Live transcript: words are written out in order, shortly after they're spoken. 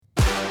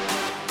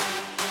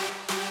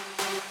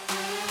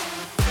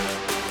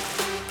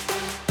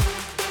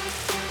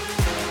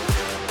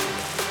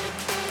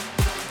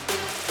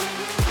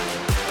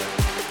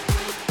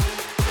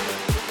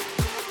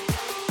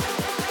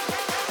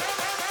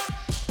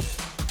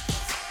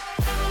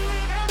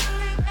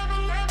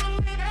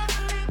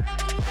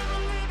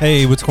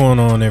Hey, what's going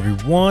on,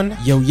 everyone?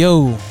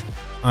 Yo.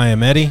 I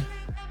am Eddie.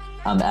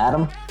 I'm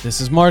Adam.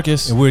 This is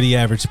Marcus. And we're the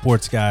Average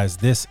Sports Guys.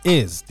 This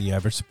is the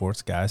Average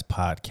Sports Guys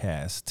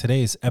podcast.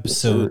 Today's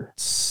episode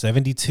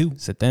 72.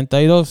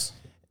 72.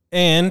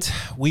 And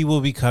we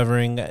will be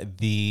covering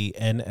the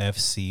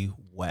NFC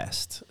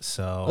West.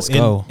 So Let's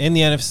go. In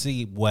the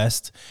NFC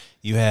West,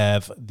 you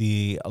have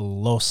the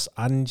Los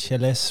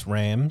Angeles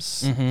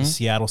Rams, the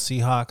Seattle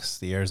Seahawks,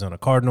 the Arizona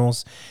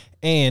Cardinals,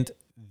 and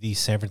the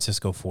San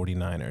Francisco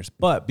 49ers.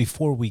 But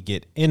before we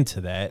get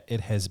into that, it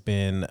has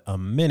been a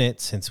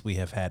minute since we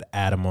have had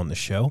Adam on the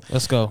show.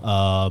 Let's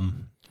go.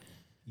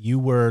 You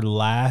were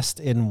last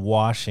in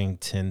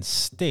Washington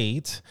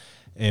State,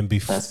 and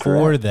That's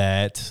before correct.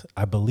 that,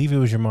 I believe it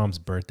was your mom's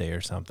birthday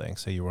or something,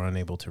 so you were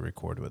unable to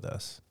record with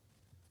us.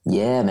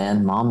 Yeah,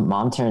 man.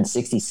 Mom turned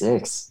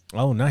 66.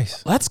 Oh,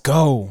 nice. Let's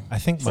go. I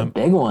think It's a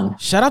big one.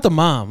 Shout out to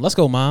Mom. Let's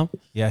go, Mom.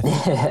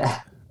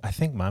 I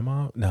think my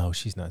mom, no,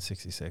 she's not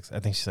 66. I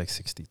think she's like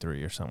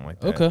 63 or something like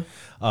that. Okay.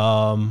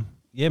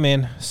 Yeah,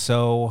 man.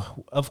 So,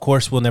 of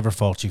course, we'll never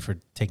fault you for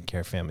taking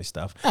care of family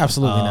stuff.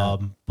 Absolutely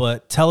not.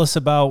 But tell us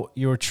about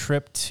your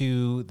trip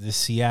to the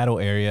Seattle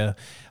area,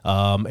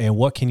 and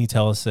what can you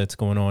tell us that's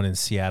going on in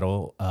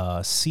Seattle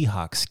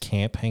Seahawks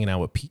camp, hanging out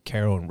with Pete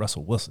Carroll and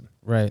Russell Wilson.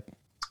 Right.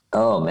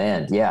 Oh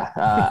man,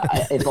 yeah.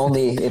 If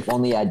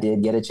only I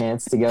did get a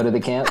chance to go to the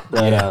camp.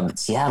 But Yeah.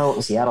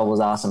 Seattle was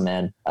awesome,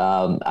 man.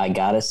 I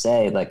gotta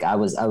say, like I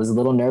was a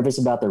little nervous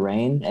about the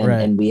rain, and,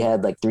 Right. and we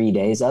had like 3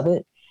 days of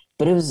it.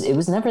 But it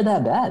was never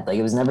that bad. Like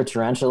it was never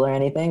torrential or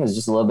anything. It was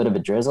just a little bit of a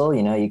drizzle.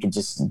 You know, you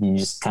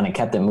just kind of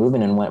kept it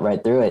moving and went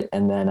right through it.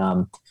 And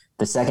then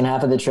the second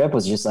half of the trip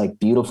was just like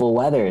beautiful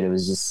weather. It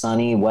was just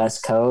sunny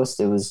West Coast.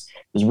 It was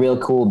real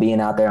cool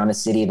being out there on a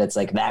city that's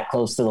like that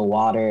close to the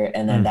water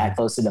and then that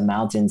close to the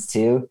mountains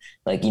too.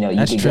 Like, you know, you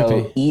That's could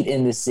trippy. go eat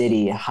in the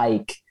city,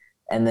 hike,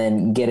 and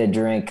then get a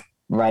drink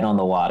right on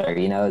the water.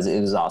 You know,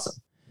 it was awesome.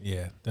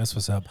 Yeah, that's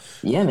what's up.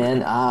 Yeah, man.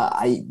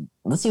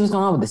 Let's see what's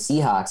going on with the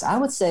Seahawks. I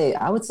would say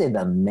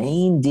the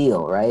main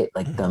deal, right?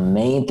 Like the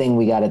main thing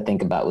we got to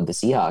think about with the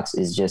Seahawks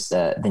is just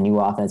the new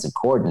offensive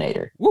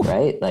coordinator, Woof.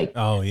 right? Like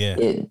Oh, yeah.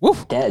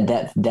 Woof.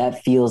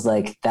 that feels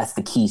like that's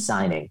the key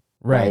signing,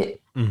 Right.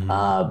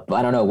 right? But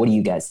I don't know. What do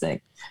you guys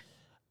think?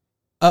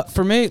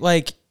 For me,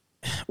 like,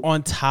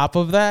 on top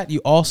of that,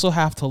 you also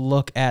have to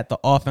look at the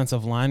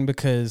offensive line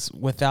because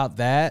without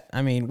that,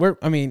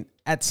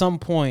 at some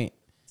point,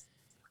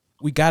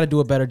 we got to do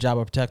a better job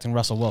of protecting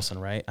Russell Wilson,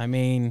 right? I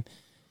mean,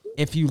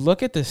 if you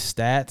look at the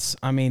stats,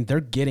 I mean,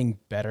 they're getting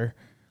better.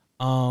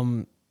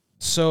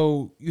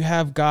 So you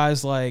have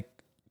guys like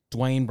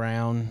Dwayne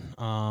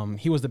Brown.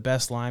 He was the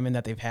best lineman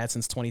that they've had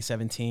since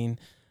 2017.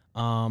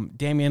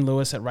 Damian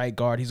Lewis at right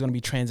guard. He's going to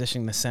be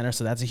transitioning to center,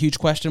 so that's a huge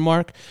question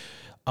mark.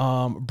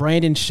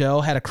 Brandon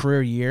Shell had a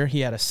career year. He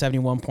had a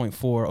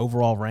 71.4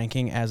 overall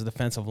ranking as a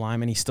defensive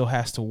lineman. He still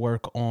has to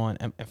work on,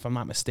 if I'm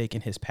not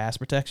mistaken, his pass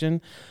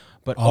protection.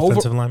 But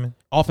Offensive lineman?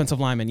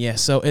 Offensive lineman,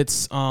 yes. So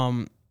it's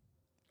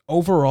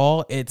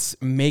overall, it's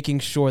making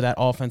sure that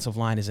offensive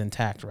line is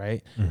intact,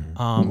 right?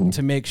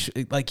 To make sure,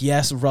 like,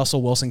 yes,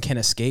 Russell Wilson can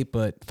escape,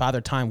 but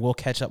Father Time will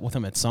catch up with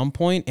him at some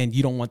point, and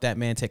you don't want that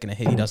man taking a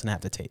hit he doesn't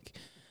have to take.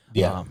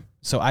 Yeah.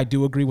 So I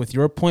do agree with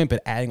your point,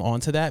 but adding on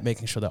to that,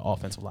 making sure that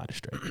offensive line is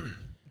straight.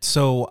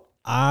 So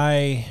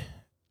I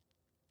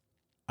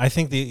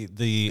think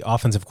the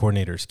offensive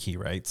coordinator is key,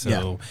 right?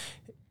 So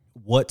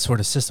what sort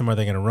of system are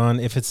they going to run?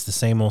 If it's the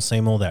same old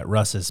that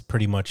Russ has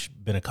pretty much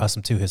been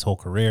accustomed to his whole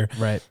career,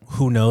 Right.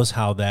 Who knows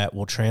how that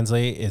will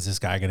translate? Is this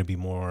guy going to be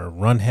more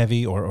run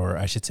heavy or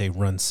I should say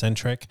run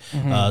centric?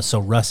 So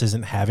Russ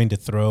isn't having to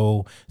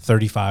throw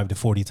 35 to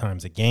 40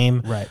 times a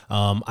game. Right.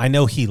 I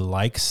know he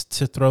likes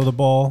to throw the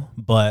ball,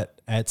 but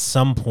at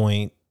some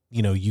point,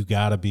 you know, you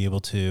got to be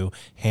able to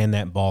hand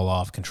that ball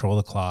off, control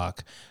the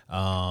clock.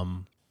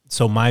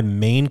 So my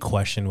main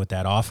question with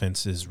that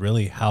offense is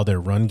really how their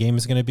run game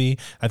is going to be.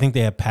 I think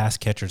they have pass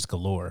catchers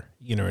galore.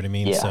 You know what I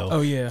mean? Yeah. So,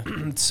 Oh, yeah.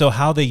 so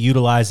how they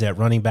utilize that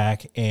running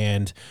back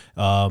and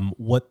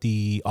what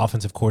the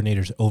offensive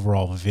coordinator's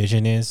overall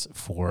vision is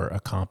for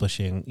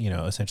accomplishing, you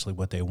know, essentially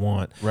what they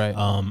want. Right.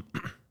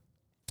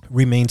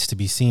 Remains to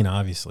be seen,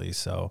 obviously.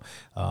 So,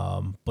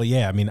 but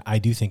yeah, I mean, I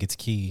do think it's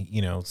key,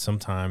 you know,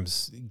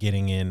 sometimes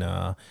getting in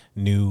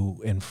new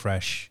and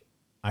fresh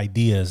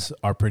ideas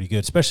are pretty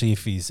good, especially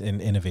if he's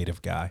an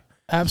innovative guy.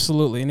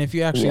 Absolutely. And if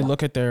you actually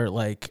look at their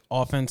like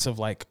offensive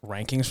like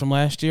rankings from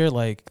last year,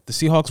 like the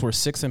Seahawks were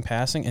 6th in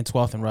passing and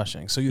 12th in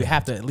rushing. So you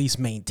have to at least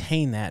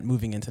maintain that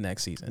moving into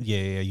next season.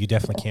 Yeah, you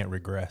definitely can't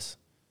regress.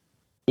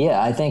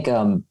 Yeah, I think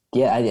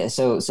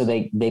so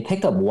they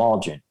picked up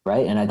Waldron,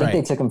 right? And I think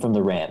they took him from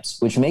the Rams,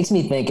 which makes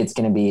me think it's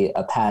going to be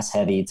a pass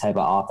heavy type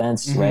of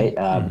offense, right?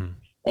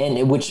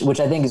 And which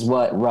I think is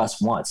what Russ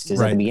wants,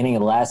 because at the beginning of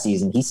the last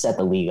season he set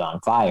the league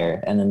on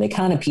fire, and then they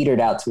kind of petered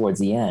out towards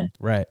the end.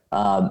 Right.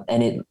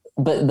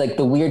 But like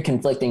the weird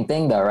conflicting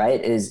thing though,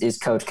 right, is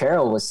Coach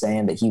Carroll was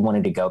saying that he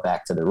wanted to go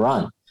back to the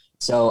run.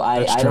 So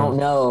I don't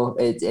know.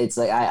 It's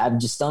like I'm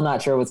just still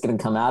not sure what's going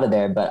to come out of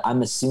there, but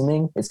I'm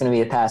assuming it's going to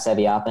be a pass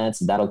heavy offense.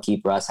 That'll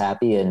keep Russ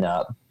happy, and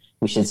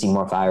we should see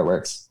more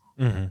fireworks.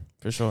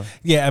 For sure.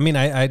 Yeah, I mean,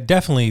 I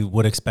definitely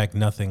would expect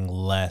nothing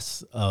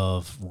less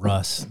of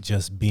Russ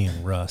just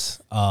being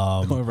Russ.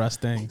 Russ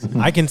things.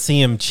 I can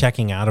see him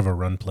checking out of a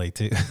run play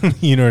too.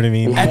 You know what I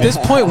mean? At this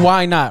point,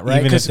 why not, right?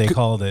 Even if they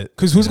called it.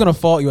 Because who's going to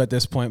fault you at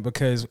this point?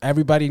 Because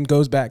everybody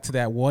goes back to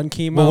that one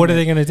key moment. Well, what are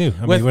they going to do?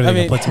 I mean, what are they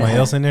going to put somebody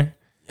else in there?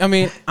 I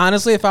mean,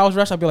 honestly, if I was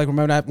Russ, I'd be like,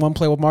 remember that one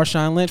play with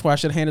Marshawn Lynch where I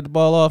should have handed the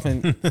ball off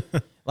and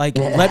like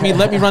let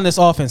me run this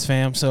offense,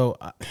 fam. So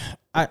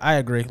I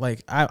agree.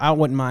 Like I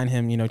wouldn't mind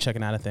him,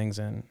 checking out of things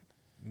and.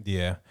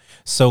 Yeah.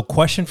 So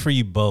question for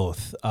you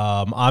both.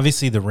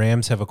 Obviously the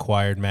Rams have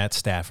acquired Matt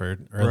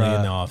Stafford early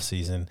in the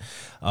offseason.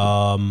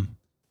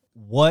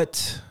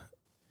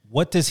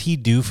 What does he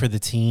do for the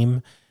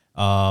team?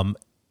 And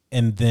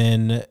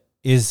then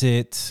is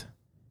it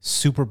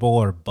Super Bowl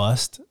or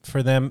bust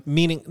for them?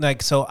 Meaning,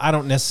 like, so I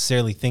don't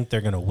necessarily think they're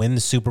going to win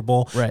the Super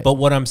Bowl. Right. But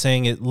what I'm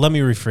saying is, let me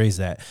rephrase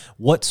that.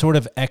 What sort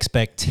of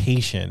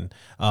expectation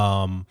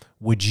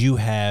would you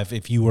have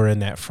if you were in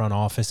that front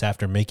office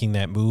after making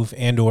that move,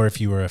 and or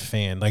if you were a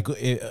fan, like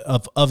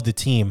of the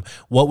team?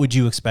 What would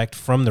you expect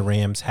from the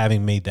Rams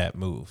having made that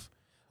move?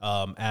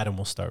 Adam,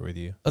 we'll start with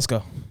you. Let's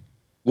go.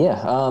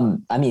 Yeah.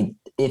 I mean,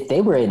 if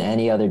they were in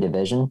any other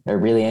division or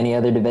really any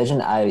other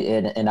division,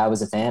 I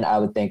was a fan, I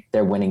would think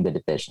they're winning the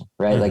division,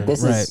 right? Like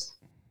this is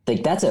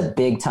like, that's a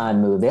big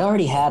time move. They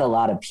already had a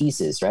lot of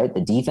pieces, right?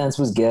 The defense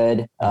was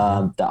good.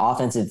 The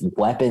offensive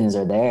weapons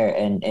are there.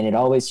 And it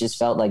always just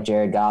felt like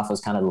Jared Goff was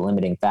kind of the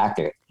limiting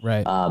factor.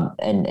 Right.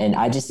 And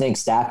I just think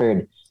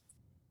Stafford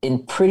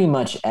in pretty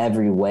much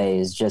every way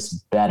is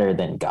just better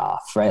than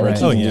Goff, right? Like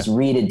he can just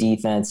read a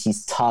defense.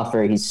 He's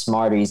tougher. He's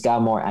smarter. He's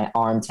got more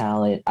arm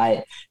talent.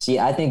 I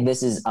think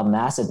this is a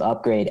massive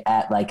upgrade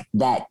at like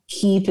that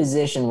key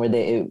position where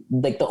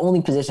like the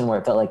only position where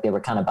it felt like they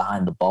were kind of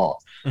behind the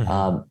ball.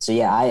 So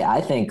yeah,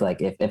 I think like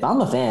if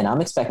I'm a fan,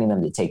 I'm expecting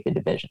them to take the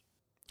division.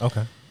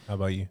 Okay. How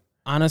about you?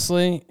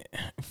 Honestly,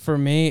 for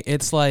me,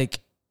 it's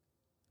like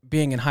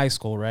being in high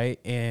school, right?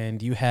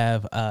 And you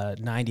have a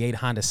 98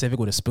 Honda Civic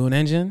with a spoon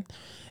engine.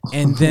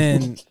 And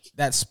then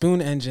that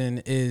spoon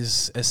engine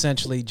is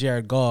essentially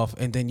Jared Goff.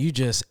 And then you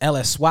just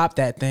LS swap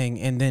that thing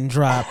and then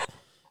drop,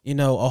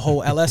 a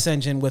whole LS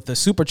engine with a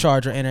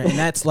supercharger in it. And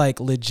that's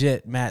like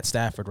legit Matt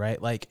Stafford, right?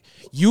 Like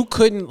you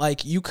couldn't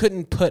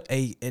put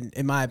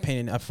in my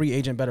opinion, a free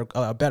agent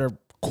a better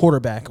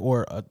quarterback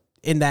or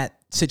in that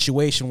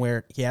situation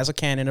where he has a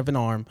cannon of an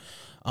arm.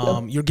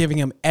 You're giving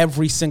him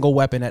every single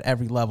weapon at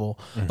every level.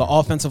 The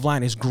offensive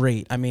line is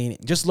great. I mean,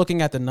 just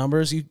looking at the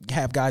numbers, you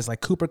have guys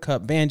like Cooper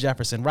Kupp, Van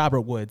Jefferson,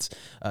 Robert Woods,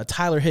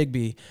 Tyler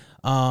Higbee,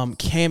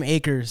 Cam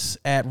Akers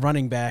at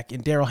running back,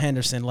 and Darrell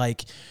Henderson.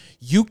 Like,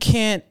 you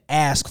can't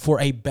ask for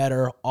a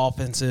better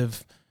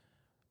offensive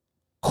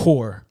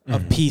core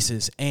of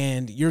pieces.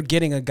 And you're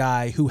getting a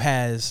guy who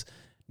has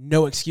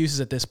no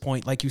excuses at this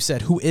point, like you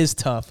said, who is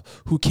tough,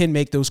 who can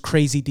make those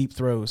crazy deep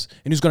throws,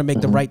 and who's going to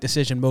make the right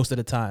decision most of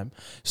the time.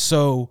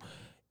 So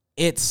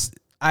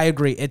I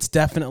agree, it's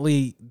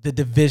definitely the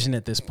division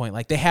at this point.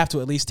 Like they have to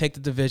at least take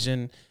the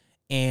division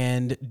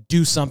and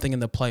do something in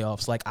the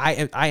playoffs. Like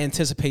I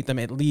anticipate them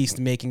at least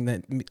making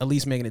it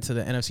to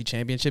the NFC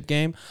Championship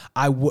game.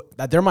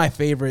 They're my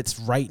favorites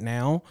right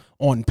now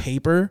on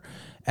paper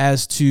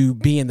as to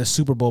be in the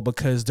Super Bowl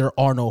because there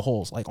are no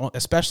holes, like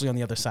especially on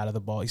the other side of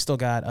the ball. You still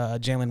got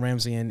Jalen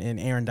Ramsey and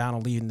Aaron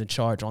Donald leading the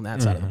charge on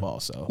that side of the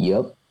ball. So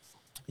yep.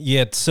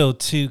 Yeah, so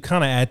to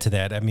kind of add to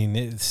that, I mean,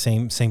 it's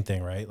same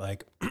thing, right?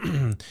 Like,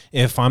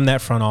 if I'm that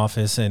front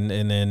office and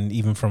then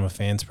even from a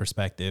fan's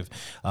perspective,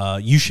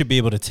 you should be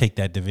able to take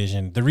that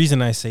division. The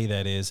reason I say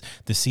that is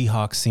the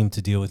Seahawks seem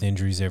to deal with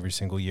injuries every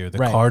single year. The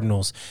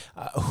Cardinals,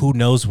 who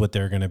knows what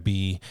they're going to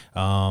be.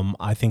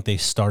 I think they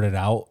started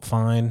out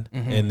fine,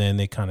 and then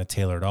they kind of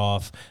tailored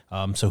off.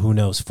 So who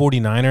knows?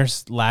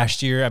 49ers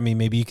last year, I mean,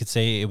 maybe you could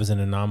say it was an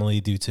anomaly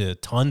due to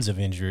tons of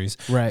injuries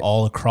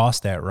all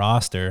across that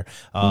roster.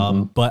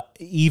 But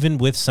even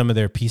with some of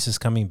their pieces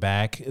coming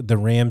back, the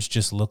Rams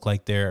just look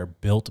like they're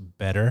built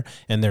better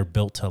and they're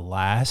built to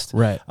last.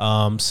 Right.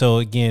 So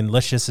again,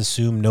 let's just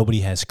assume nobody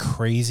has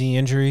crazy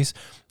injuries.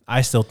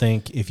 I still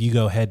think if you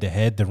go head to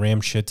head, the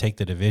Rams should take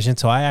the division.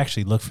 So I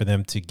actually look for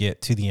them to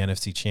get to the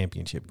NFC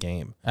Championship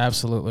game.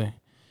 Absolutely.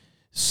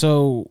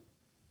 So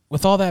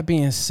with all that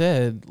being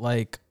said,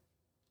 like,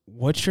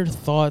 what's your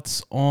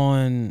thoughts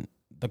on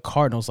the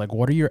Cardinals? Like,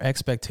 what are your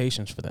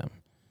expectations for them?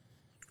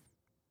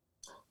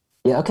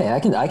 Yeah, okay,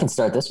 I can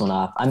start this one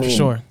off. I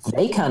mean,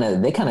 they kind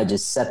of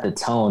just set the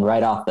tone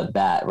right off the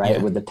bat,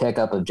 right? With the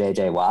pickup of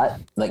JJ Watt.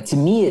 Like to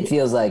me, it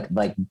feels like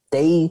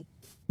they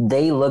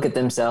look at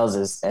themselves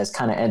as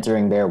kind of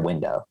entering their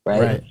window,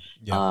 right?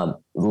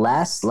 Yep.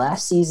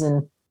 Last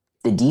season,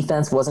 the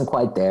defense wasn't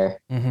quite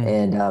there,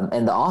 and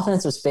the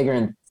offense was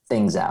figuring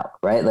things out,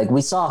 right? Like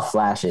we saw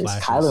flashes.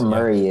 Kyler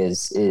Murray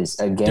is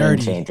a game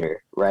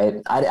changer, right?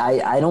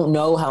 I don't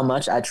know how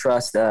much I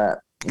trust.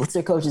 What's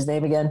their coach's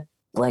name again?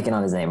 Blanking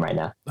on his name right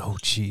now. Oh,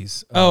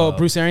 jeez.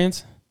 Bruce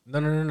Arians? No.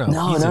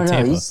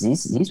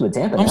 He's with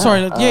Tampa. I'm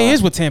sorry. Yeah, he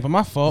is with Tampa.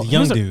 My fault.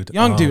 Young dude.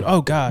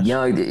 Oh, God.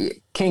 Young dude.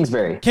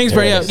 Kingsbury.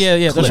 Kingsbury, There it yeah,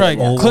 is. that's right.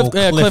 Old Cliff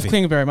Cliffy.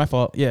 Kingsbury, my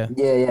fault. Yeah,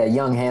 Yeah,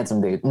 young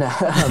handsome dude. No,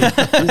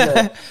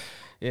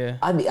 yeah,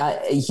 I mean,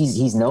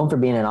 he's known for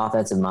being an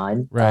offensive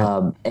mind,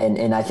 Right.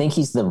 And I think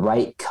he's the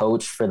right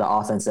coach for the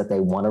offense that they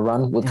want to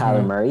run with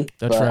Kyler Murray.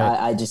 That's but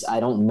right. I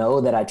don't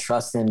know that I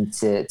trust him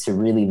to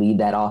really lead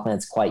that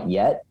offense quite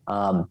yet.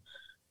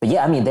 But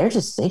yeah, I mean, they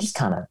just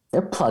kind of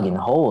they're plugging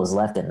holes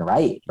left and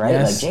right.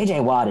 Yes. Like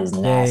JJ Watt is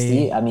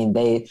nasty. They I mean,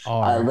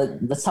 are.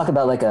 let's talk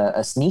about like a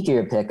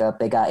sneakier pickup.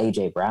 They got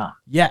AJ Brown.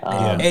 Yeah,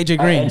 AJ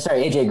Green.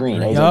 Sorry, AJ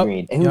Green. Yup,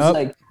 Green.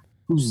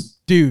 Who's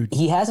dude.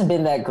 he hasn't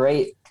been that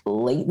great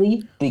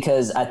lately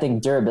because I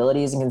think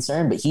durability isn't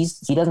concerned, but he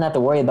doesn't have to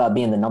worry about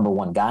being the number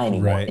one guy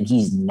anymore, Right. and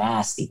he's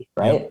nasty,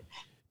 right? Yep.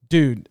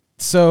 Dude,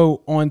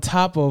 so on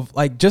top of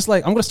I'm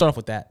gonna start off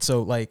with that.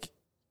 So like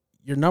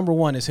your number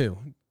one is who?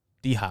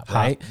 D-Hop,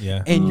 right?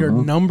 Yeah. And your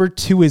number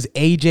two is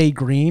AJ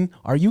Green.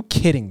 Are you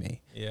kidding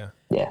me? Yeah.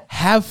 Yeah.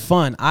 Have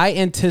fun. I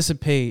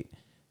anticipate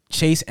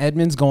Chase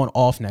Edmonds going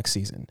off next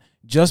season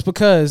just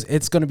because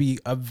it's going to be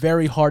a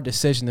very hard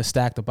decision to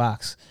stack the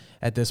box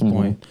at this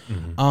point.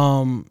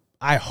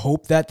 I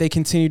hope that they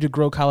continue to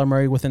grow Kyler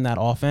Murray within that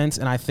offense,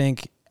 and I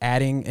think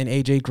adding an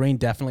AJ Green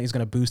definitely is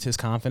going to boost his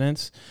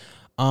confidence.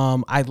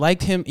 I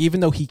liked him, even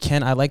though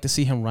I like to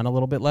see him run a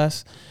little bit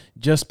less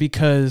just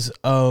because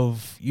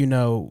of,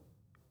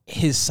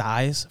 his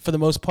size for the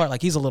most part.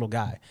 Like, he's a little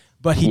guy,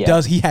 but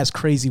he has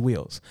crazy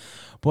wheels.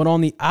 But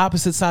on the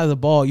opposite side of the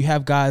ball, you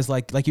have guys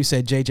like you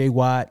said, J.J.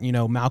 Watt,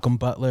 Malcolm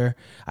Butler,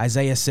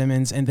 Isaiah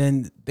Simmons, and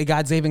then they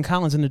got Zaven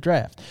Collins in the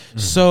draft.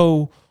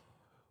 So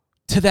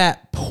to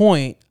that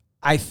point,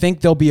 I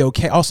think they'll be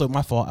okay. Also,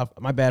 my fault.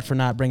 My bad for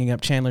not bringing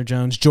up Chandler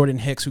Jones, Jordan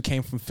Hicks, who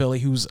came from Philly,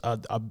 who's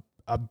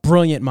a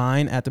brilliant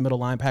mind at the middle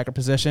linebacker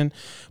position.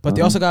 But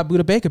they also got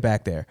Budda Baker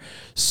back there.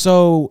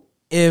 So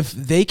if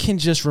they can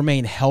just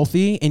remain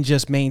healthy and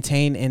just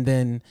maintain and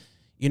then,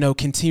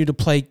 continue to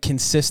play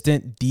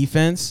consistent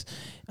defense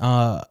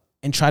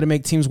and try to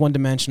make teams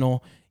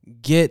one-dimensional,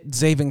 get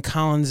Zaven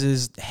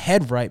Collins'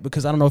 head right,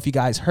 because I don't know if you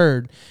guys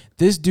heard,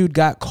 this dude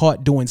got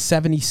caught doing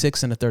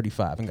 76 and a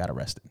 35 and got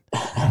arrested.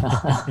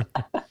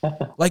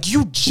 Like,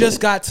 you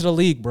just got to the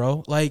league,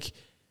 bro. Like,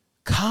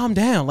 calm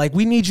down. Like,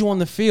 we need you on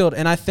the field.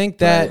 And I think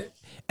that,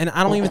 and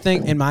I don't even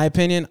think, in my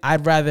opinion,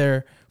 I'd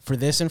rather, for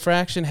this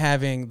infraction,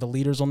 having the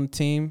leaders on the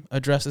team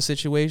address the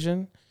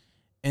situation.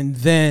 And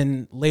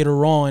then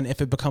later on,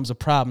 if it becomes a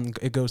problem,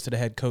 it goes to the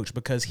head coach,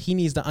 because he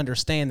needs to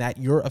understand that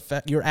your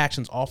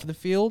actions off of the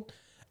field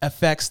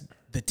affects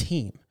the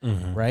team,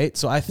 right?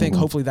 So I think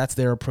hopefully that's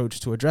their approach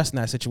to addressing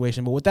that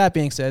situation. But with that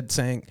being said,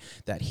 saying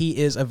that he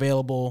is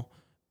available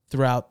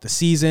throughout the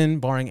season,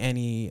 barring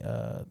any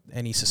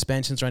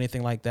suspensions or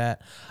anything like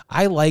that,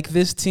 I like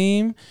this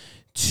team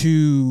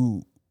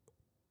to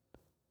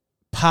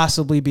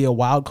possibly be a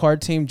wild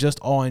card team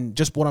just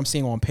what I'm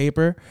seeing on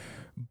paper.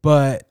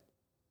 But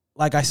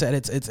like I said,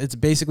 it's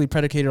basically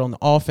predicated on the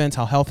offense,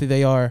 how healthy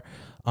they are,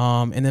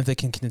 and if they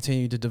can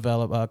continue to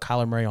develop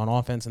Kyler Murray on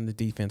offense and the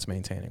defense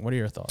maintaining. What are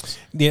your thoughts?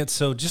 Yeah,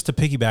 so just to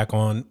piggyback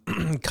on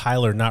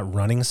Kyler not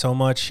running so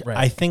much, Right.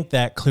 I think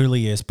that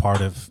clearly is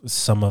part of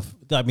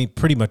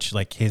pretty much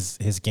like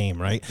his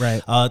game, right?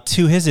 Right.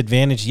 To his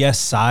advantage, yes,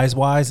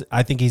 size-wise,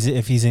 I think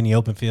if he's in the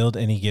open field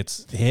and he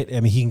gets hit,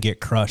 he can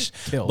get crushed.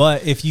 Killed.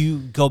 But if you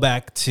go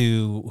back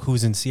to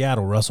who's in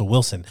Seattle, Russell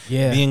Wilson,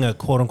 being a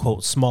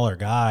quote-unquote smaller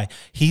guy,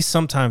 he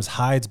sometimes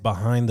hides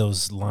behind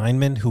those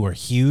linemen who are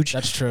huge.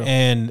 That's true.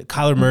 And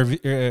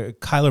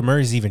Kyler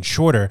Murray's even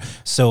shorter,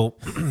 so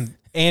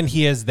and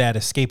he has that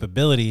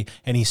escapability,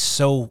 and he's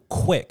so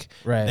quick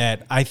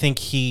that I think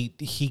he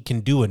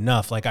can do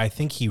enough. Like, I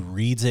think he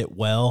reads it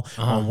well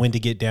on when to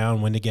get down,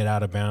 when to get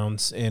out of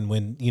bounds, and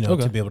when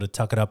to be able to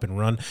tuck it up and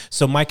run.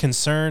 So my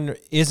concern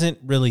isn't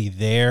really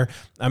there.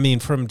 I mean,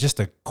 from just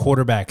a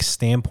quarterback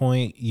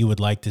standpoint, you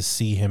would like to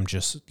see him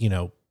just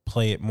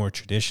play it more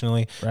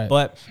traditionally,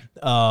 but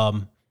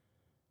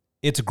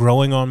it's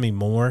growing on me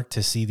more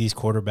to see these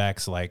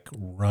quarterbacks like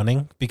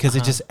running, because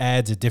it just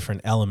adds a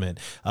different element.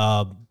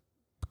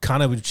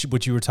 Kind of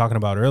what you were talking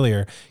about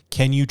earlier.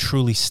 Can you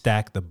truly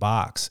stack the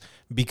box?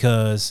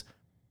 Because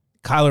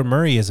Kyler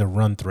Murray is a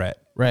run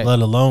threat, let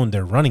alone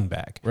their running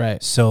back.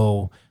 Right.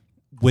 So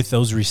with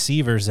those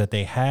receivers that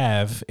they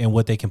have and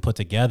what they can put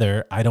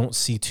together, I don't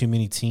see too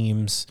many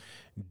teams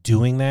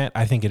doing that.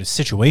 I think it is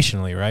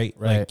situationally, right?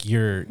 Like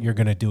you're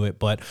going to do it.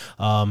 But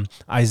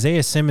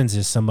Isaiah Simmons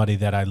is somebody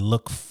that I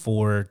look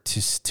for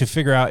to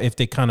figure out if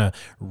they kind of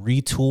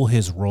retool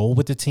his role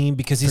with the team,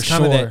 because he's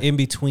kind of that in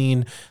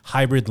between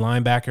hybrid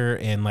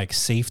linebacker and like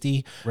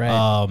safety.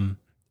 Right.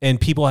 And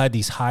people had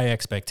these high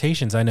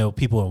expectations. I know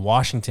people in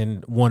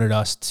Washington wanted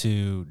us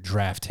to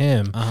draft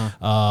him.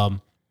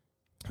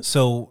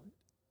 So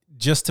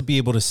just to be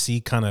able to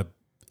see kind of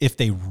if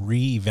they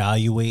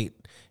reevaluate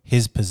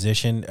his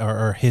position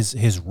or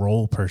his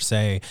role per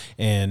se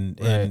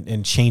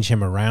and change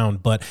him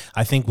around. But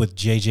I think with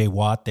JJ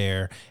Watt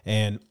there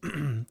and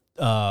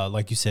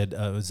like you said,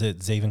 was it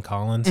Zaven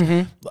Collins?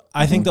 Mm-hmm.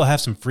 I think they'll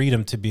have some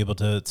freedom to be able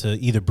to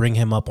either bring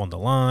him up on the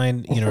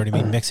line, you know what I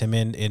mean, mix him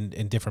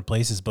in different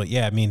places. But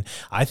yeah, I mean,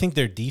 I think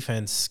their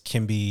defense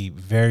can be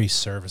very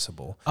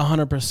serviceable.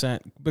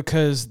 100%,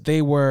 because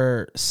they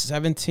were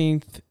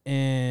 17th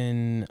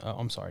in.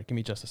 I'm sorry, give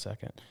me just a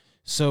second.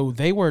 So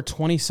they were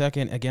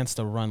 22nd against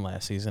the run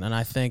last season, and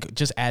I think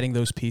just adding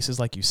those pieces,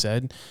 like you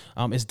said,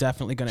 is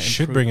definitely going to improve.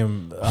 Should bring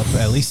him up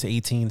at least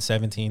 18,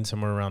 17,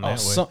 somewhere around that way.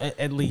 So,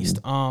 at least.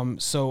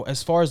 So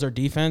as far as their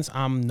defense,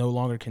 I'm no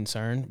longer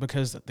concerned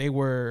because they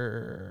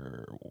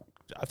were,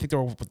 I think they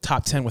were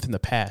top 10 within the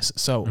pass.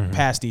 So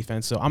pass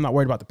defense. So I'm not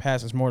worried about the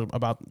pass. It's more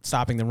about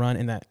stopping the run,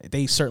 and that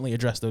they certainly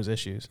address those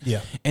issues.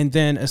 Yeah. And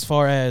then as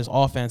far as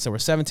offense, they were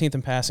 17th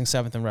in passing,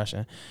 7th in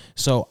rushing.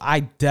 So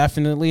I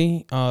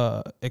definitely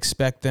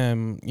expect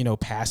them,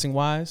 passing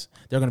wise,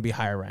 they're going to be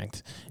higher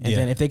ranked. And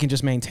then if they can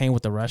just maintain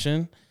with the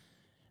rushing,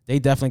 they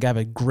definitely have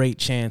a great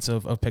chance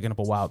of picking up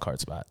a wild card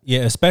spot. Yeah,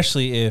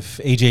 especially if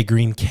AJ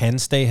Green can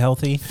stay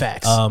healthy.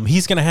 Facts.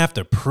 He's going to have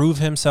to prove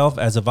himself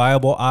as a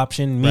viable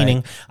option,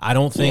 meaning I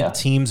don't think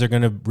teams are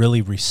going to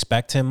really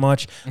respect him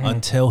much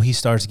until he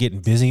starts getting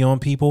busy on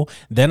people.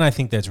 Then I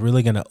think that's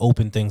really going to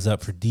open things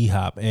up for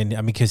D-Hop. And I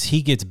mean, because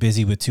he gets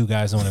busy with two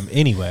guys on him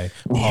anyway.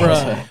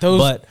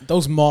 Bruh,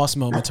 those Moss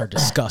moments are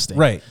disgusting.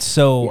 Right.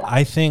 So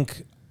I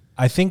think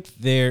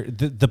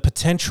the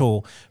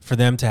potential for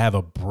them to have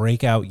a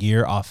breakout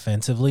year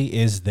offensively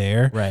is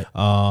there. Right.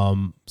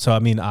 So I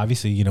mean,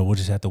 obviously, we'll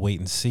just have to wait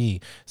and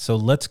see. So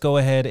let's go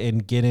ahead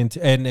and get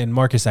into and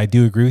Marcus, I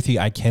do agree with you.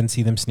 I can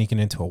see them sneaking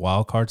into a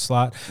wild card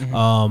slot.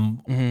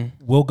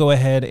 We'll go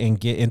ahead and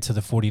get into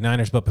the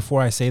 49ers. But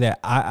before I say that,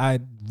 I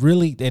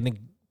really, and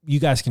you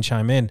guys can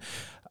chime in,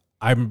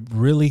 I'm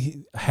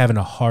really having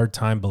a hard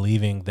time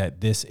believing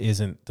that this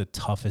isn't the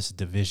toughest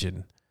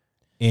division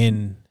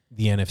in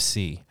the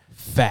NFC.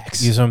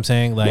 Facts. You know what I'm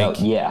saying? Like,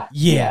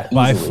 yeah,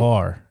 by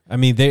far. I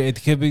mean,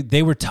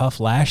 they were tough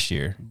last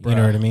year. You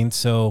know what I mean?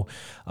 So,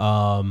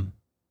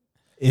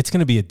 it's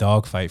going to be a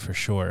dogfight for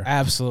sure.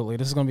 Absolutely.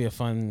 This is going to be a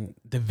fun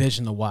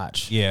division to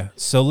watch. Yeah.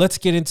 So let's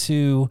get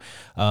into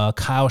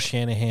Kyle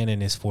Shanahan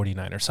and his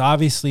 49ers. So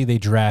obviously they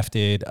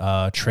drafted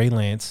Trey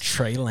Lance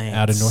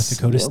out of North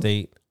Dakota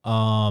State.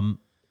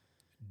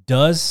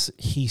 Does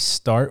he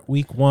start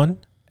week 1?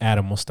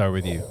 Adam, we'll start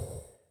with you.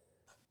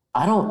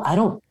 I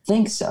don't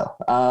think so.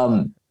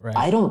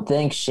 I don't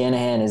think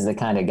Shanahan is the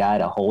kind of guy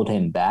to hold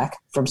him back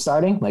from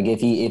starting. Like if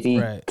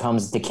he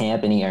comes to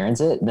camp and he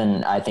earns it,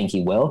 then I think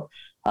he will.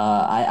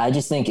 I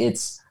just think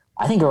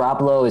I think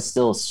Garoppolo is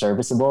still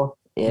serviceable.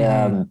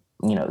 The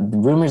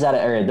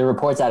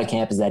reports out of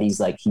camp is that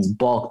he's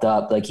bulked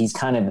up. Like he's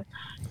kind of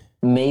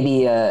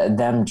maybe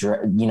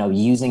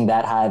using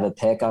that high of a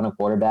pick on a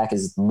quarterback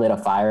has lit a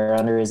fire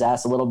under his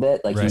ass a little bit.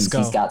 Like he's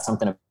got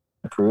something to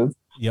prove.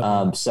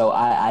 Yep. So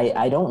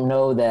I don't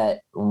know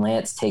that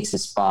Lance takes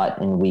his spot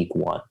in week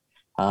 1.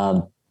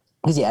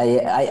 Because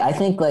I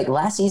think like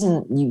last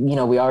season,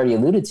 we already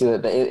alluded to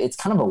it, but it's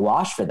kind of a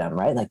wash for them,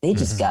 right? Like they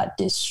just got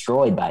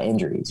destroyed by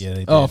injuries.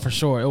 Yeah, oh, for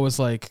sure. It was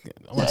like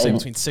I want to say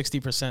between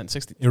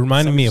 60%. It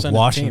reminded me of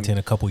Washington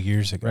a couple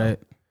years ago. Right.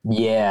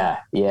 Yeah.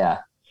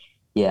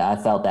 I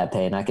felt that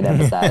pain. I could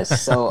empathize.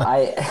 So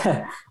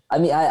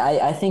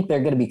I think they're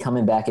going to be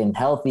coming back in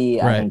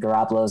healthy. I think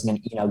Garoppolo is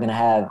going to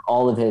have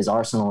all of his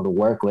arsenal to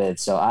work with.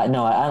 So I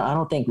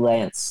don't think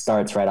Lance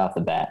starts right off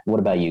the bat. What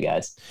about you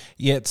guys?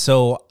 Yeah,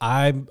 so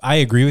I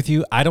agree with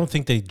you. I don't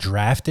think they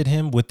drafted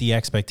him with the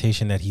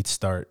expectation that he'd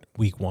start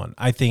week 1.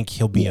 I think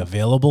he'll be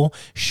available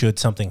should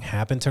something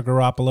happen to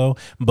Garoppolo,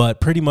 but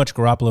pretty much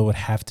Garoppolo would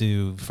have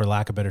to, for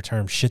lack of a better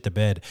term, shit the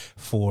bed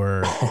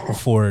for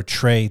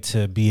Trey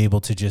to be able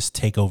to just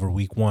take over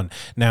week 1.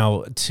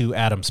 Now, to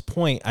Adam's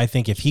point, I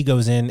think if he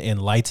goes in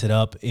and lights it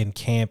up in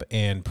camp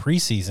and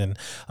preseason,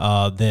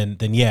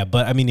 then yeah.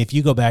 But I mean, if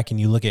you go back and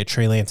you look at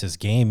Trey Lance's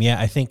game,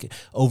 I think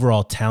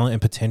overall talent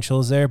and potential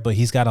is there, but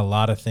he's got a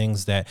lot of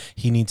things that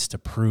he needs to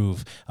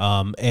prove,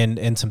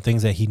 and some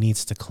things that he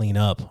needs to clean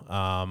up.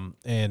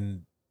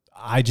 And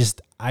I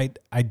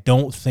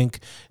don't think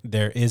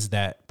there is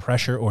that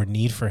pressure or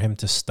need for him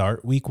to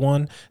start week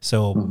 1.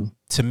 So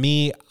to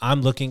me,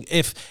 I'm looking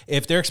if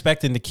they're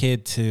expecting the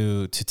kid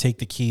to take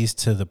the keys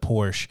to the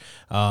Porsche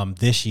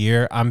this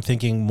year, I'm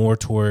thinking more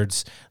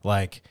towards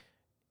like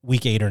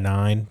week 8 or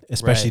 9,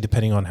 especially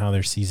depending on how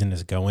their season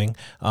is going.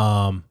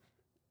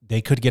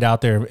 They could get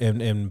out there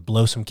and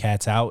blow some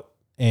cats out.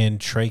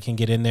 And Trey can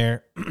get in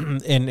there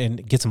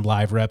and get some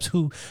live reps.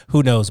 Who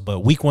knows?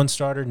 But week 1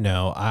 starter,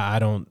 no, I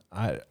don't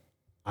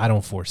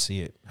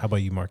foresee it. How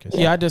about you, Marcus?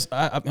 Yeah,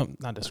 I'm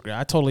not disagree.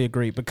 I totally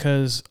agree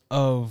because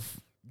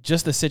of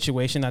just the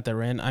situation that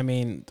they're in. I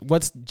mean,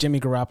 what's Jimmy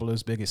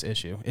Garoppolo's biggest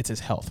issue? It's his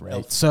health,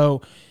 right?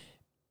 So,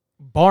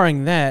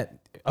 barring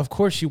that, of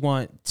course, you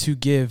want to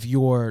give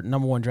your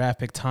number 1 draft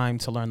pick time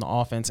to learn the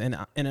offense. And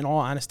in all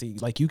honesty,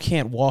 like you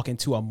can't walk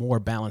into a more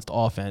balanced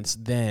offense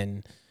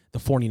than the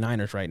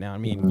 49ers right now. I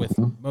mean, with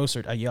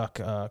Mostert,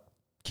 Ayuk,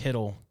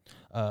 Kittle,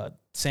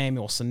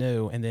 Samuel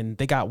Sanu, and then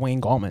they got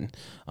Wayne Gallman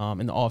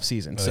in the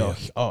offseason.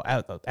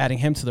 Adding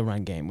him to the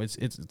run game, it's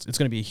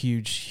going to be a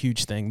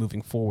huge thing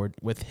moving forward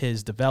with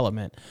his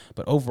development.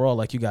 But overall,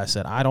 like you guys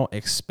said, I don't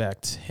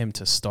expect him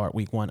to start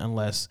week 1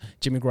 unless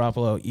Jimmy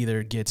Garoppolo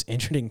either gets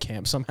injured in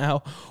camp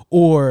somehow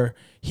or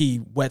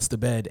he wets the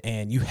bed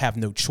and you have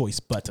no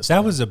choice but to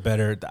start. That was a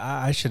better.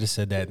 I should have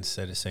said that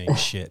instead of saying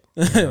shit.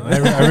 You know,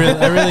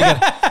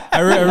 I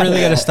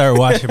really got to start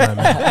watching my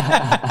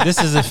man.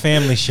 This is a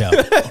family show.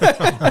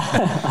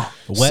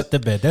 Wet the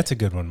bed. That's a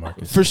good one,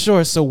 Marcus. For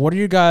sure. So what do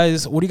you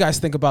guys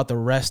think about the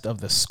rest of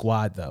the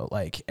squad though?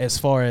 Like as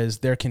far as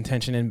their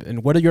contention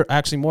and what are your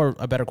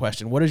a better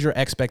question. What is your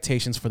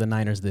expectations for the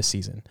Niners this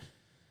season?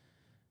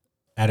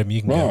 Adam,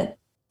 you can go.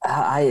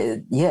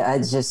 I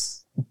just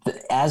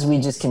as we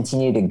just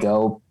continue to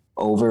go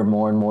over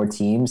more and more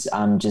teams,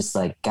 I'm just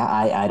like,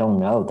 God, I don't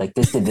know. Like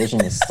this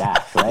division is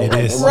stacked, right?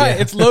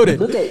 It's loaded.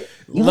 Look at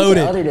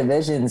other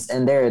divisions,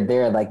 and there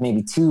are like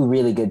maybe 2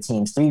 really good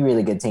teams, 3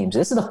 really good teams.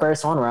 This is the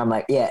first one where I'm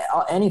like, yeah,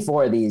 any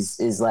 4 of these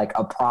is like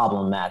a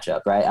problem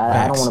matchup, right?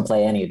 I don't want to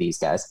play any of these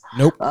guys.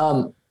 Nope.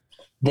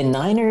 The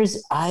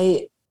Niners,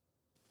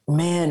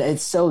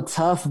 it's so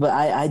tough, but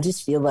I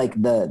just feel like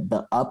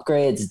the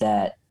upgrades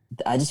that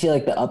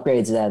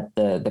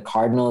the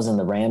Cardinals and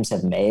the Rams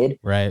have made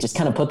just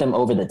kind of put them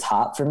over the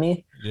top for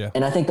me. Yeah.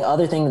 And I think the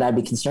other thing that I'd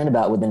be concerned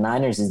about with the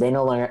Niners is they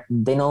no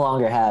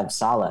longer have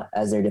Saleh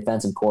as their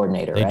defensive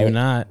coordinator. They do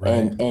not.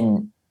 Right?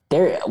 And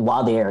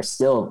while they are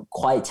still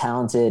quite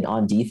talented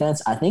on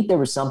defense, I think there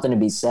was something to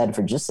be said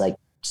for just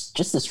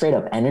the straight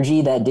up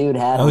energy that dude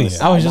had. I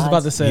was just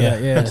about to say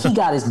that. Yeah. He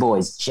got his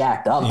boys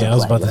jacked up. Yeah, I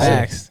was about to say.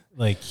 Facts.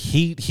 Like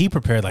he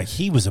prepared like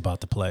he was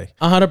about to play.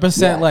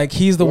 100%. Like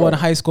he's the one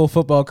high school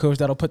football coach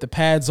that'll put the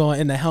pads on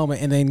in the helmet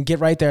and then get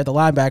right there at the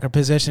linebacker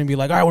position and be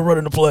like, all right, we're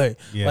running the play.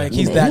 Yeah. Like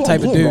he's that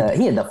type of dude.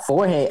 He had the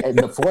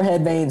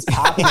forehead veins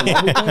popping and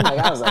everything. Like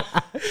I was like,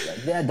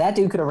 that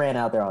dude could have ran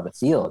out there on the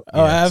field.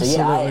 Oh,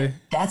 absolutely.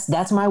 So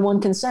that's my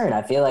one concern.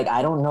 I feel like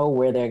I don't know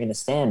where they're going to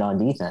stand on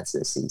defense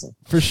this season.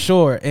 For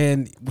sure.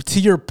 And to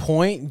your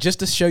point,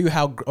 just to show you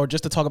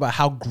just to talk about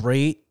how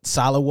great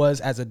Saleh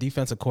was as a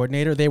defensive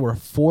coordinator, they were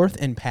 4th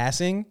in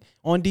passing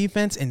on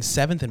defense and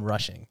 7th in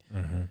rushing.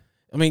 Mm-hmm.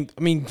 I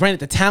mean, granted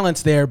the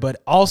talent's there,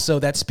 but also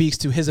that speaks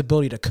to his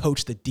ability to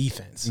coach the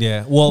defense.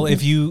 Yeah. Well,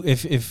 if you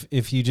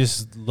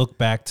just look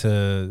back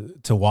to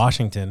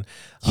Washington,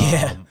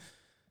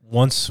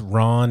 once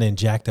Ron and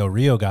Jack Del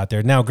Rio got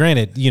there. Now,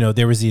 granted,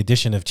 there was the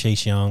addition of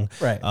Chase Young,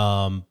 right?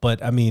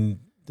 But I mean,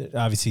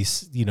 obviously,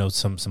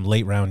 some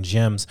late round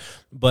gems,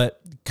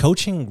 but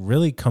coaching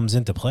really comes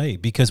into play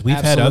because we've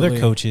had other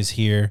coaches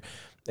here,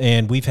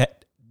 and we've had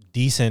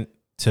decent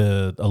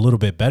to a little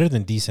bit better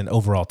than decent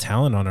overall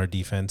talent on our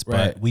defense,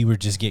 but we were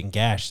just getting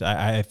gashed.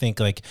 I think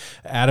like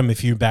Adam,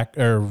 if you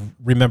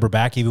remember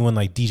back even when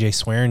like DJ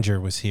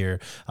Swearinger was here,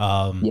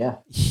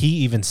 he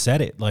even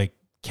said it like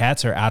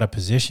cats are out of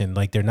position,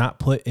 like they're not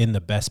put in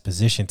the best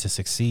position to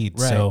succeed.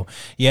 Right. So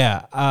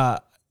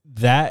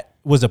that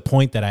was a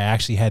point that I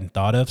actually hadn't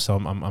thought of. So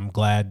I'm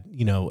glad,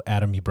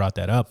 Adam, you brought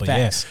that up. But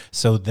Facts.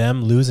 So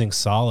them losing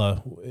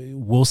Saleh,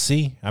 we'll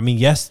see. I mean,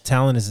 yes,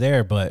 talent is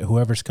there, but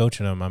whoever's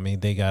coaching them, I mean,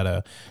 they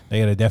gotta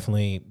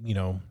definitely,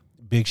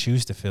 big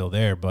shoes to fill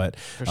there. But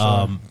for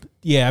sure.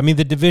 I mean,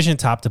 the division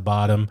top to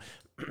bottom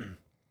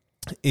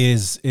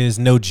is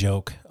no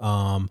joke.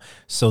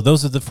 So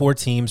those are the 4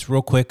 teams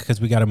real quick, because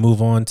we got to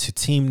move on to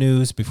team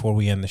news before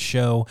we end the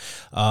show.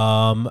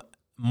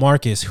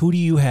 Marcus, who do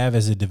you have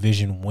as a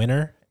division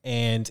winner?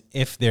 And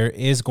if there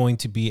is going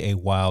to be a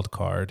wild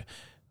card,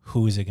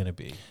 who is it going to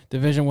be?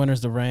 Division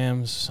winner's the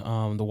Rams.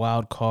 The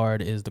wild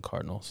card is the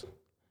Cardinals.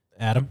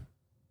 Adam?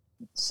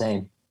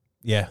 Same.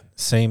 Yeah,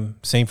 same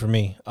for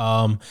me.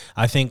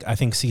 I think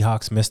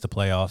Seahawks missed the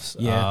playoffs.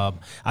 Yeah.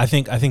 I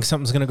think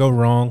something's gonna go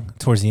wrong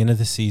towards the end of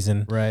the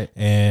season. Right.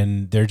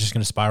 And they're just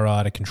gonna spiral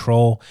out of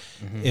control.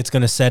 Mm-hmm. It's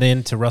gonna set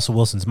into Russell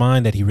Wilson's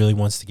mind that he really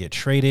wants to get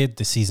traded.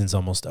 The season's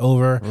almost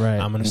over. Right.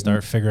 I'm gonna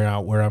start figuring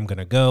out where I'm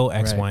gonna go,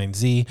 X, Y, and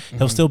Z.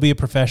 He'll still be a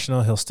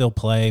professional, he'll still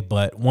play,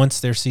 but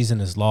once their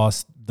season is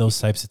lost, those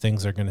types of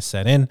things are gonna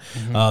set in.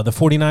 The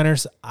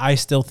 49ers, I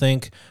still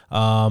think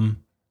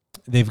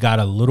they've got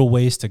a little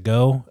ways to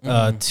go.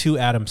 To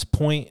Adam's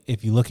point,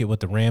 if you look at what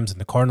the Rams and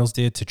the Cardinals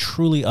did to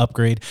truly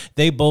upgrade,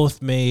 they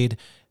both made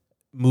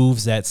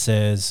moves that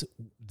says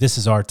this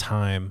is our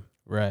time,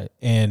 right?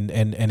 And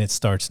it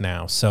starts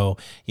now. So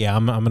yeah,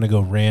 I'm gonna go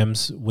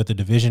Rams with the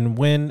division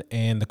win,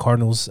 and the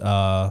Cardinals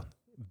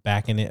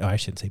backing it. Oh, I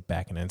shouldn't say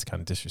backing it. It's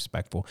kind of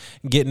disrespectful.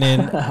 Getting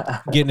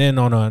in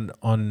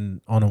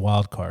on a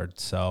wild card.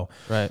 So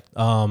right.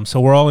 So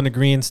we're all in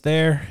agreement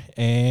there,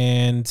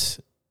 and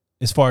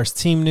as far as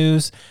team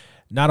news,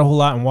 not a whole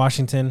lot in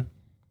Washington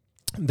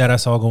that I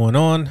saw going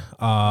on.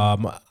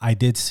 I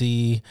did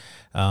see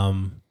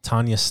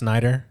Tanya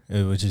Snyder,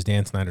 which is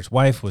Dan Snyder's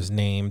wife, was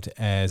named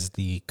as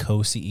the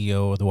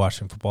co-CEO of the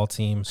Washington football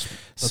team.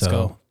 Let's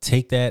go.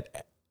 Take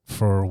that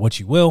for what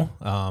you will.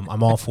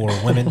 I'm all for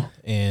women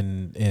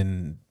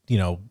in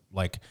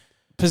like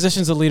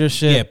Positions of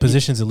leadership. Yeah,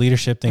 positions of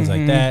leadership, things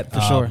like that.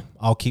 For sure.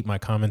 I'll keep my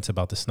comments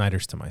about the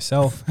Snyders to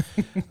myself.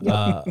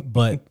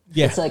 But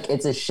yeah,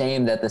 it's a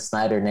shame that the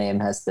Snyder name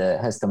has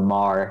to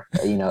mar,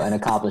 an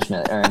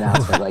accomplishment or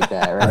announcement like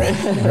that,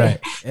 right? right.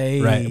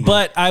 Hey. Right.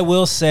 But I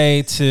will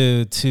say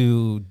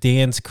to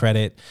Dan's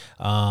credit,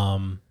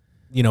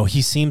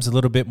 he seems a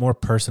little bit more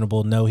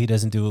personable. No, he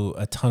doesn't do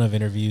a ton of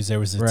interviews. There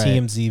was a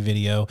TMZ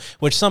video,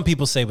 which some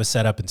people say was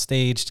set up and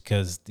staged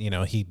because,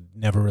 he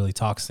never really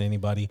talks to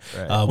anybody.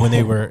 Right. When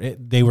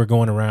they were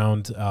going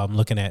around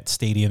looking at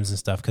stadiums and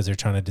stuff because they're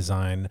trying to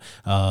design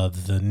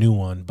the new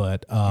one.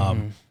 But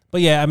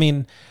yeah, I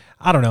mean,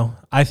 I don't know.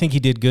 I think he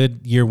did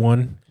good year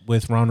one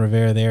with Ron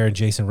Rivera there and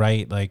Jason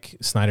Wright. Like,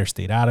 Snyder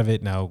stayed out of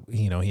it. Now,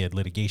 he had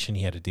litigation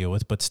he had to deal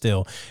with. But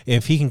still,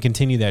 if he can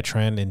continue that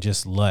trend and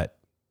just let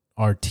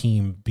our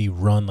team be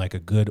run like a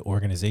good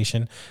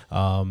organization,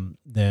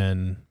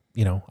 then,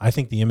 I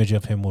think the image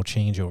of him will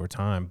change over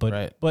time.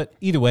 But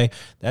either way,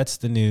 that's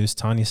the news.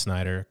 Tanya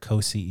Snyder,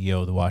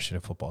 co-CEO of the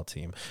Washington football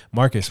team.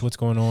 Marcus, what's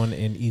going on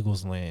in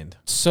Eagles land?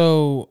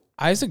 So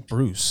Isaac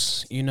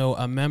Bruce,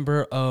 a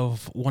member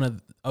of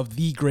one of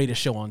the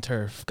greatest show on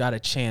turf, got a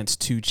chance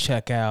to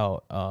check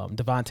out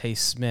Devontae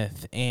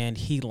Smith, and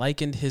he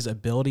likened his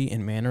ability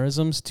and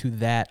mannerisms to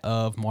that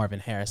of Marvin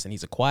Harrison.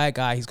 He's a quiet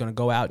guy. He's going to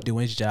go out, do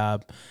his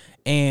job,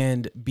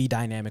 and be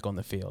dynamic on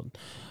the field.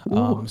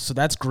 So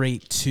that's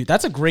great too.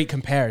 That's a great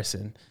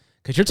comparison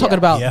because you're talking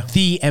about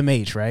the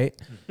MH, right?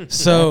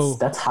 So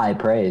that's high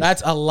praise.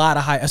 That's a lot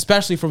of high,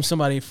 especially from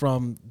somebody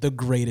from the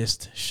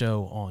greatest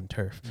show on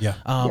turf.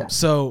 Yeah.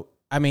 So,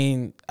 I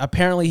mean,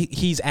 apparently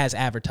he's as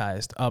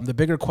advertised. The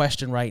bigger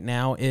question right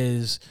now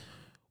is,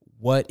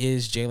 what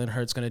is Jalen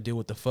Hurts going to do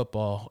with the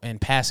football and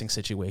passing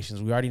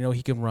situations? We already know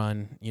he can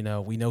run.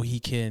 We know he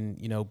can,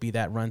 be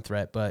that run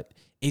threat, but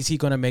is he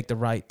going to make the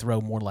right throw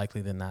more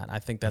likely than not? I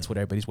think that's what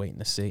everybody's waiting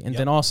to see. And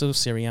then also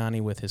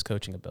Sirianni with his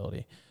coaching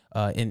ability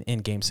in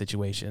game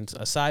situations.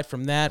 Aside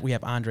from that, we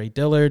have Andre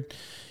Dillard.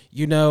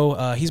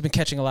 He's been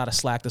catching a lot of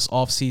slack this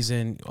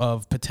offseason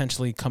of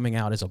potentially coming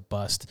out as a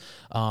bust.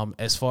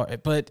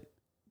 But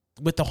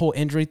with the whole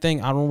injury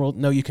thing, I don't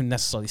know you can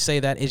necessarily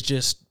say that. It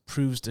just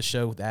proves to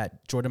show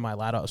that Jordan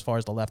Mailata, as far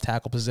as the left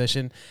tackle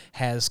position,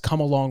 has come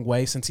a long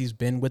way since he's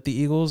been with the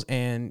Eagles.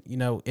 And,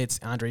 it's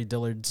Andre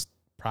Dillard's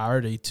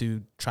priority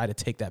to try to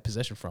take that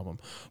position from him.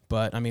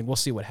 But, I mean, we'll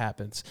see what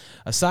happens.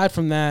 Aside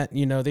from that,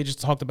 they just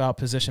talked about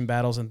position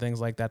battles and things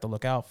like that to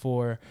look out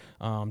for.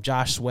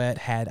 Josh Sweat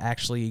had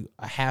actually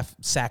a half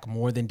sack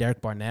more than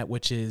Derek Barnett,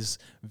 which is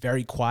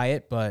very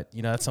quiet, but,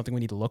 that's something we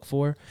need to look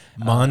for.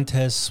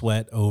 Montez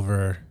Sweat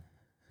over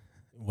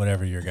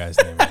whatever your guy's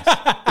name is.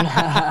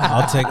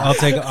 I'll take our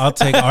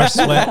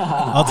Sweat.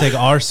 I'll take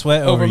our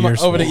Sweat over your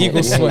Sweat. Over the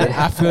Eagles Sweat.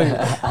 I feel you.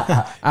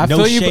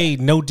 No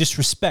shade, no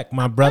disrespect,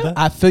 my brother.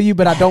 I feel you,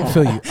 but I don't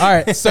feel you. All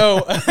right,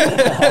 so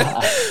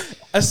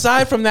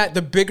aside from that,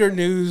 the bigger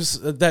news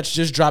that's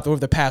just dropped over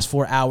the past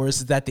 4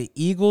 hours is that the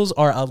Eagles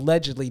are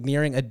allegedly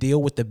nearing a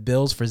deal with the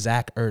Bills for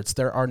Zach Ertz.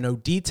 There are no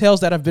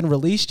details that have been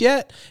released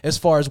yet as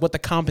far as what the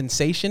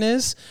compensation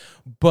is,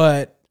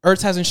 but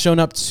Ertz hasn't shown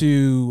up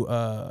to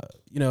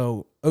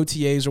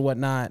OTAs or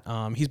whatnot.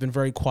 He's been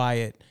very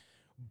quiet,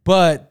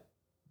 but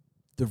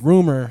the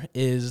rumor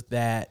is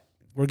that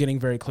we're getting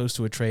very close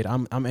to a trade.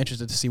 I'm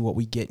interested to see what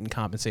we get in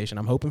compensation.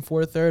 I'm hoping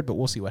for a third, but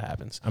we'll see what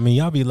happens. I mean,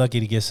 y'all be lucky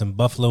to get some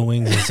buffalo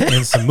wings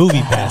and some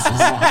movie passes.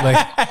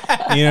 Like,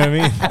 you know what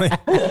I mean?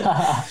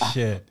 Like,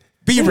 shit.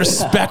 Be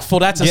respectful.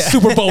 That's a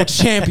Super Bowl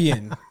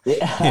champion.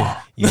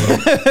 But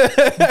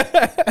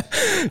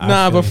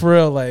for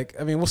real,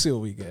 we'll see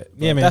what we get. But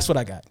man. That's what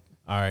I got.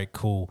 All right,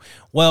 cool.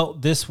 Well,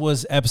 this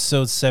was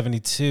episode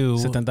 72.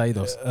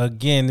 72.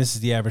 Again, this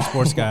is the Average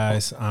Sports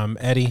Guys. I'm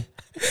Eddie.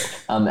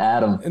 I'm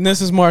Adam. And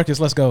this is Marcus.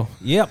 Let's go.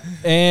 Yep.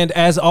 And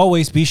as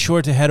always, be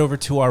sure to head over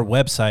to our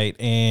website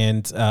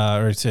and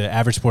or to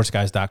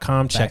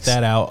averagesportsguys.com. Check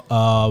that out.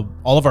 All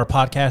of our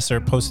podcasts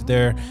are posted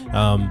there,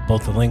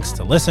 both the links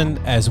to listen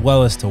as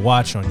well as to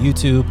watch on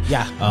YouTube.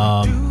 Yeah.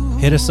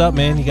 Hit us up,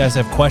 man. You guys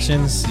have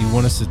questions? You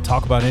want us to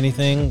talk about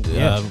anything?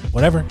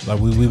 Whatever.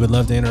 We would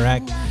love to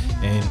interact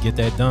and get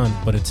that done.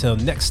 But until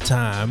next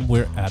time,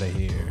 we're out of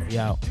here.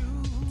 Yeah.